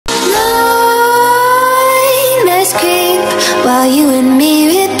creep while you and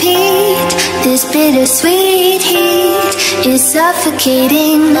me repeat. This bittersweet heat is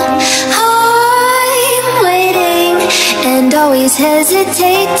suffocating. I'm waiting and always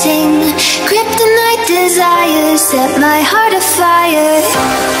hesitating. Kryptonite desires set my heart afire.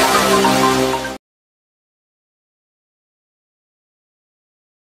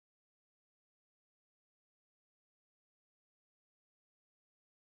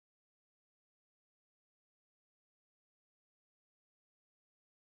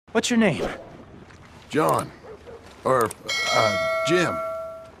 What's your name? John. Or, Jim.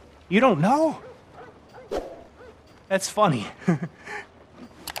 You don't know? That's funny.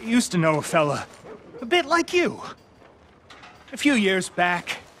 I used to know a fella, a bit like you. A few years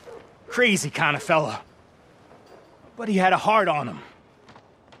back. Crazy kind of fella. But he had a heart on him.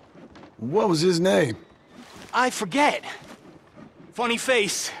 What was his name? I forget. Funny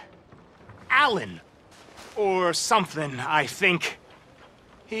face. Alan. Or something, I think.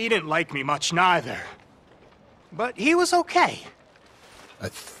 He didn't like me much neither. But he was okay. I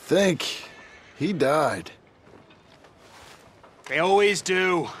think he died. They always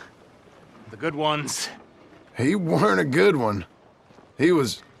do. The good ones. He weren't a good one. He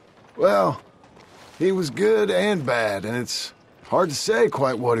was, well, he was good and bad, and it's hard to say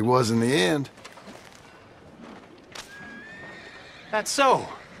quite what he was in the end. That's so.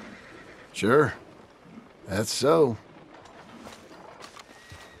 Sure. That's so.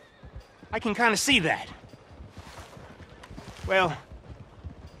 I can kind of see that. Well,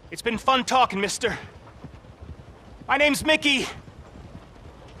 it's been fun talking, mister. My name's Mickey.